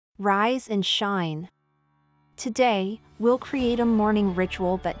Rise and shine. Today, we'll create a morning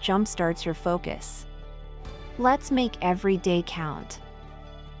ritual that jumpstarts your focus. Let's make every day count.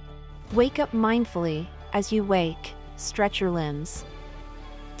 Wake up mindfully. As you wake, stretch your limbs.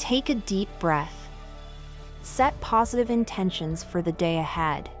 Take a deep breath. Set positive intentions for the day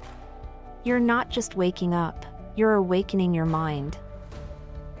ahead. You're not just waking up, you're awakening your mind.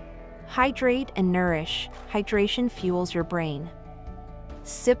 Hydrate and nourish. Hydration fuels your brain.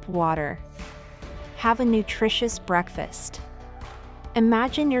 Sip water. Have a nutritious breakfast.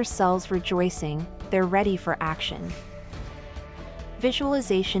 Imagine your cells rejoicing, they're ready for action.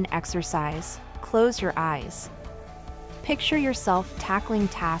 Visualization exercise. Close your eyes. Picture yourself tackling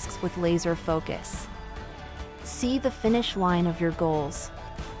tasks with laser focus. See the finish line of your goals.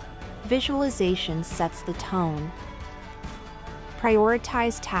 Visualization sets the tone.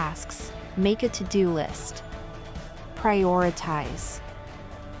 Prioritize tasks. Make a to-do list. Prioritize.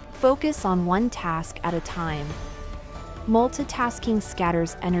 Focus on one task at a time. Multitasking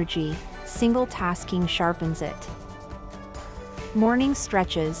scatters energy, single tasking sharpens it. Morning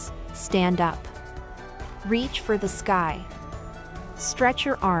stretches. Stand up. Reach for the sky. Stretch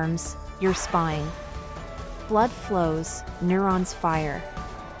your arms, your spine. Blood flows, neurons fire.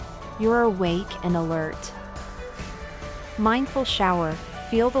 You're awake and alert. Mindful shower.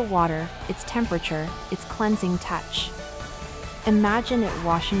 Feel the water, its temperature, its cleansing touch. Imagine it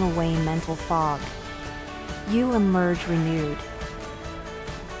washing away mental fog. You emerge renewed.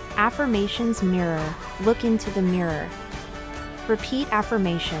 Affirmations mirror. Look into the mirror. Repeat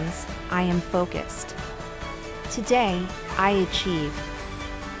affirmations. I am focused. Today, I achieve.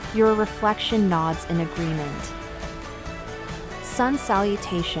 Your reflection nods in agreement. Sun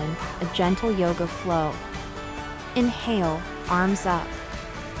salutation, a gentle yoga flow. Inhale, arms up.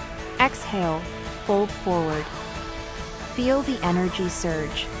 Exhale, fold forward. Feel the energy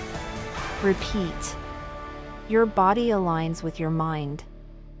surge. Repeat. Your body aligns with your mind.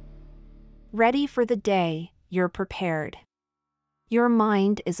 Ready for the day, you're prepared. Your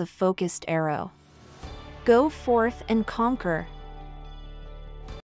mind is a focused arrow. Go forth and conquer.